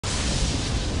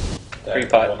Free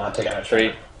pot. Will not take an 3,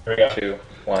 Here we go. 2,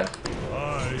 1.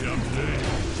 I am Lei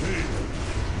Shen,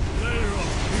 Slayer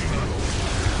of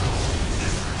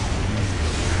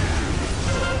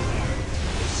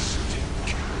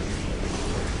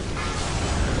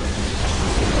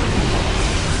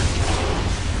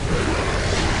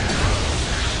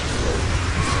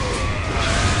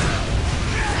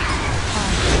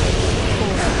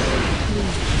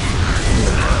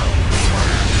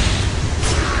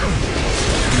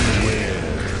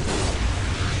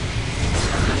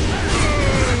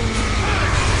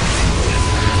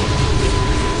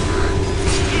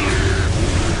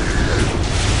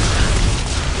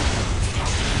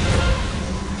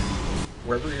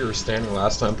Wherever you were standing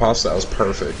last time, Pasta, that was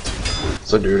perfect.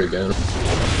 So do it again.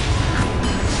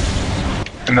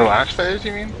 In the last phase,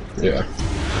 you mean? Yeah.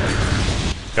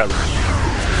 Got it.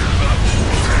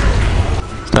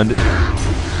 Stunned it.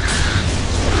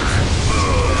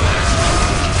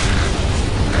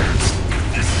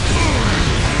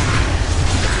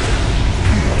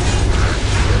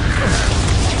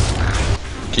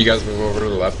 Can you guys move over to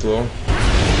the left a little?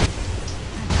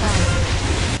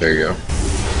 There you go.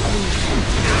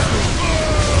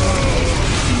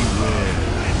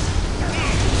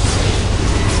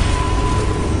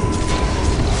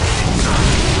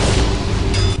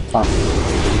 Fine.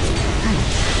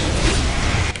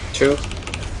 2,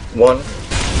 1.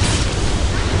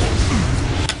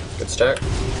 Good start.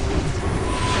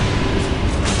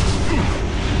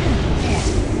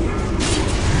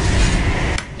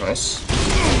 Nice.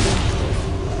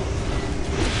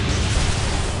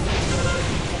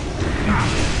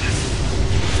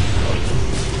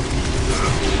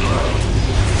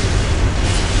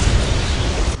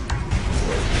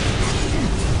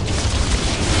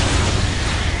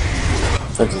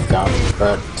 Fix is down,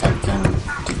 but Ted can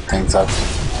do things up.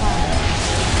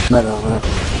 Met over it.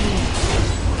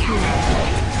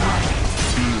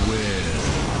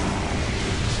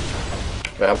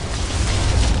 Grab.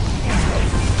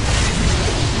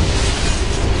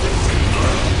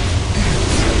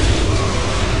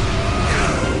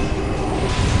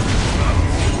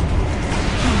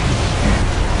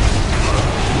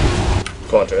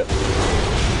 Go on to it.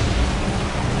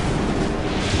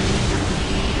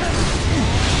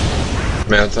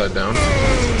 Mad side down.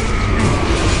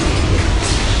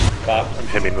 Pop. I'm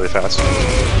hitting really fast.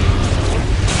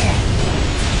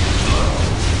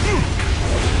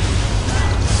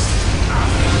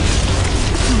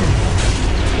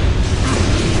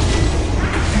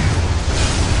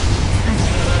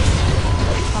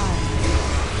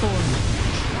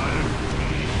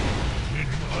 in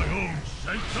my own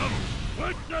sanctum.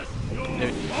 Witness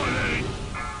your falling.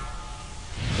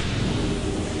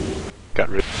 Got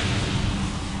rid.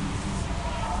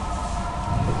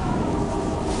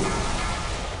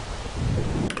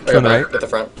 I got right. back at the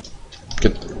front.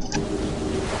 Good.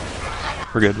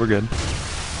 We're good, we're good.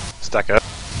 Stack up.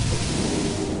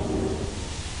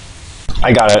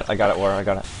 I got it, War, I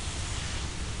got it.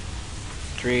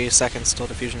 3 seconds till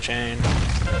diffusion chain.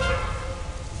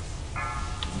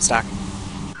 Stack.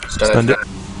 Stunned it.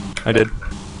 I did.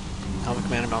 Helmet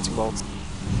command and bouncing bolts.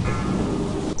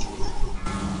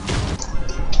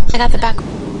 I got the back.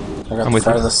 I got I'm the with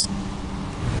you. farthest.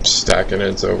 Stacking it,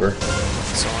 it's over.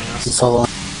 Soloing us. He's soloing.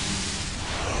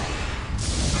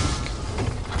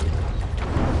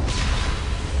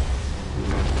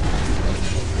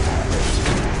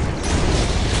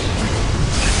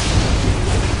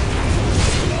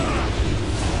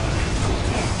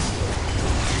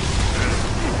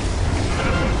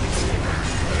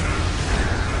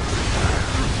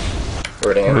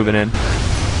 Rooting in. Moving in.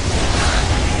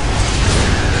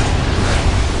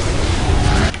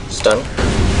 Stun.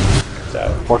 It's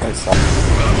out. Working stuff.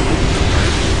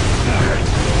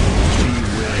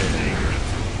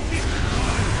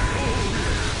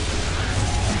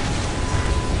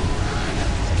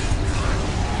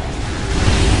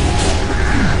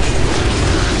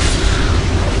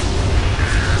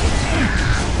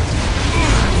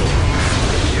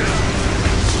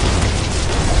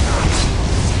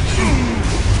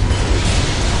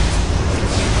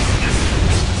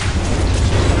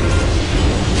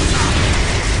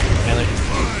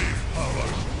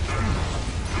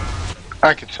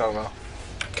 I could solo.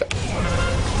 Okay.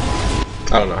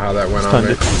 I don't know how that went on Stunned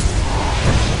me. it.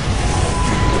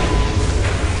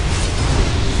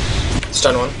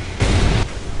 Stun 1.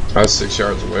 I was 6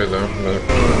 yards away though.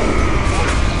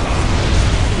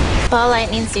 Ball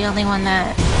lightning's the only one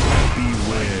that.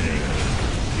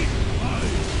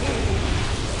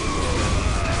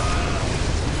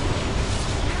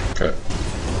 Okay.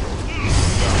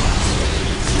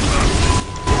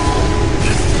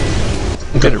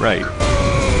 did it right.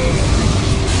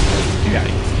 You got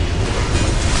it.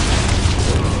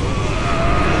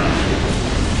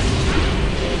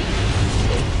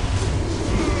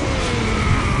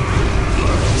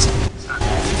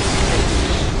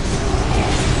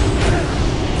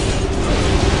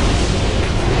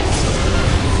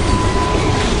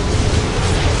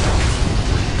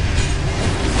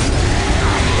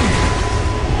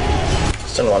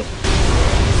 Stun 1.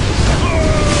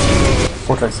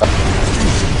 Vortex.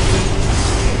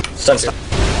 Stun 2.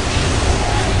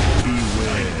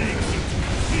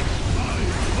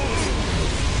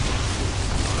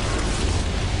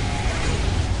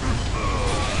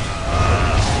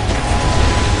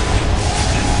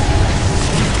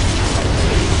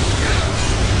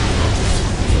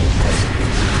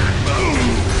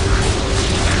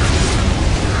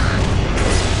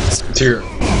 Tier.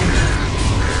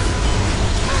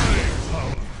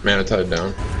 Mana Tide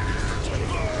down.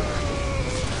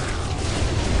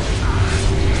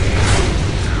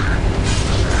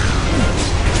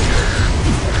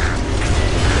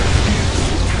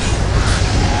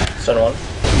 Stun 1.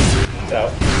 It's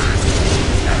out.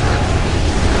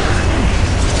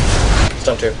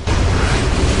 Stun 2.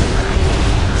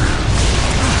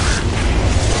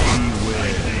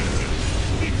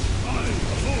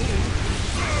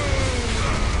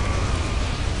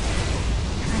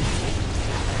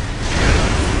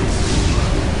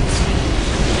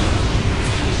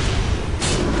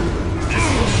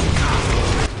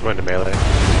 Going to melee.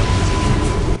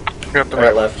 Got the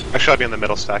Right, left. Actually, I'll be in the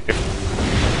middle stack here.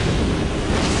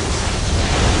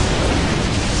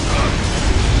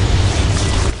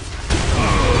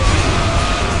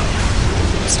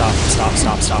 Stop.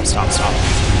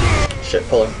 Shit,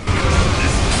 pull him.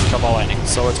 Kill ball lightning.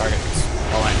 Solar target.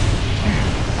 Ball lightning.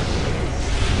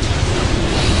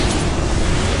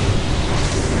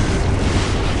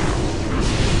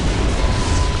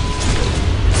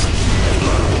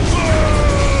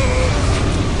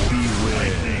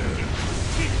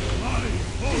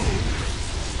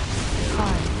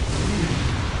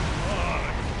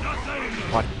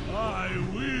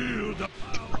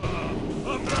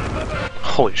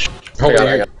 Holy shit. Hold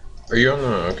I on, got are you on the...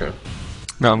 okay.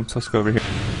 No, I'm supposed to go over here.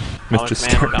 Myth Atomic just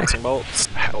command, stared at me. bouncing bolts.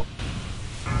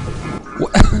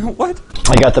 What?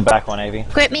 I got the back one, Avy.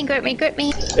 Grip me.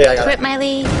 Yeah, I got Grip it. my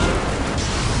lead.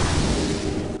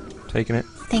 Taking it.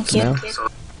 Thank you. Now.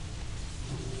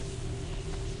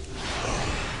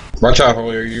 Watch out,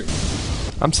 Holy, are you...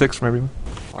 I'm 6 from everyone.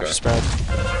 Watch your spread.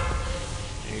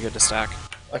 You're good to stack.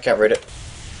 I can't read it.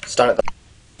 Stun it.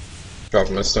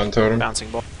 Dropping a stun totem. Bouncing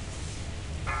bolt.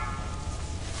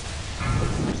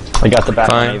 I got the back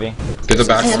Fine. one, Avy. Get the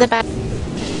back To one. the back.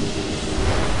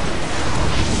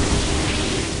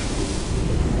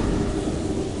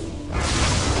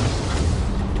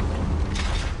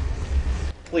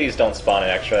 Please don't spawn an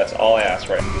extra, that's all I ask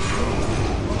right now.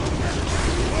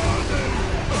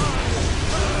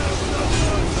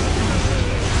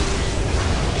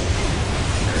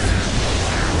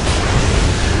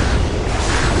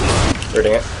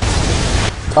 Reading it.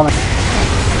 Coming.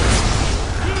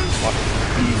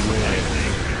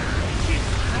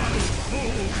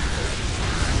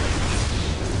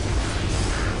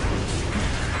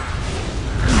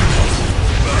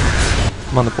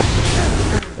 I'm on the board.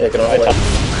 Yeah, get on the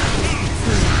play.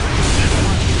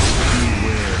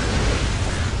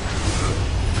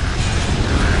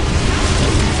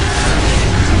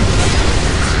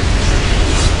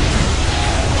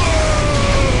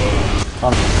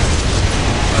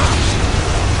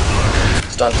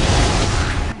 Stun.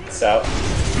 It's out.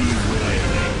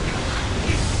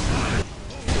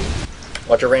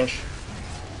 Watch your range.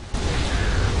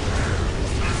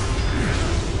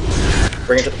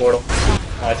 Bring it to the portal.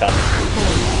 My top.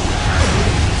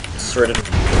 Sorted.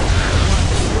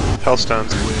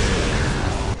 Hellstones.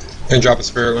 And drop a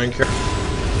spirit link here.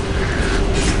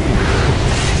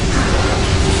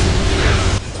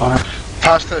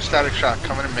 Toss to a static shock,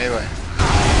 coming in melee.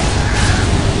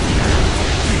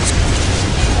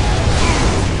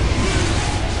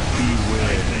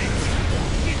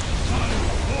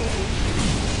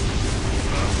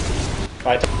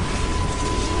 My top.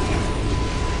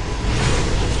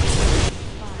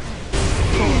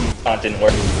 Oh, it didn't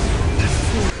work.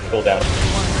 Cool down.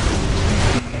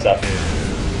 What's up?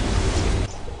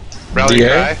 Rally DA?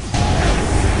 cry.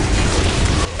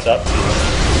 What's up?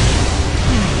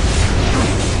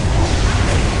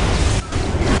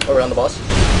 Oh, we're on the boss.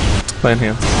 Plan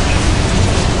hands.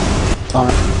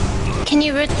 Can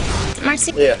you root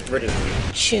Marcy? Yeah, ready.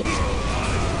 Shoot.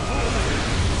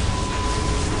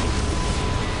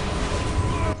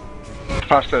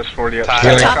 Toss to us 40 up. Tide.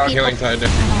 Healing, Top people. healing tide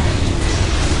down.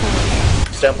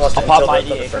 Stay on pause I'll until pop my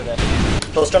the DA for turn. this.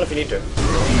 Pull stun if you need to.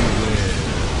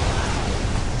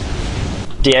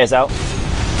 DA's out.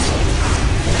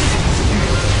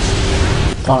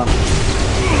 Come on.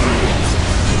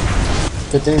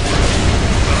 Good day.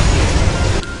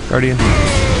 Guardian.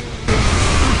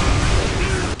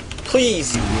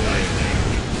 Please.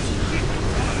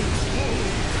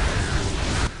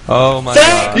 Oh my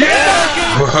god.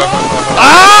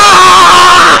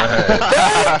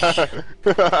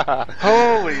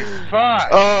 Holy fuck!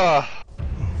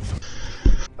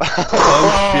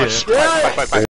 Oh shit. Bye, bye, bye.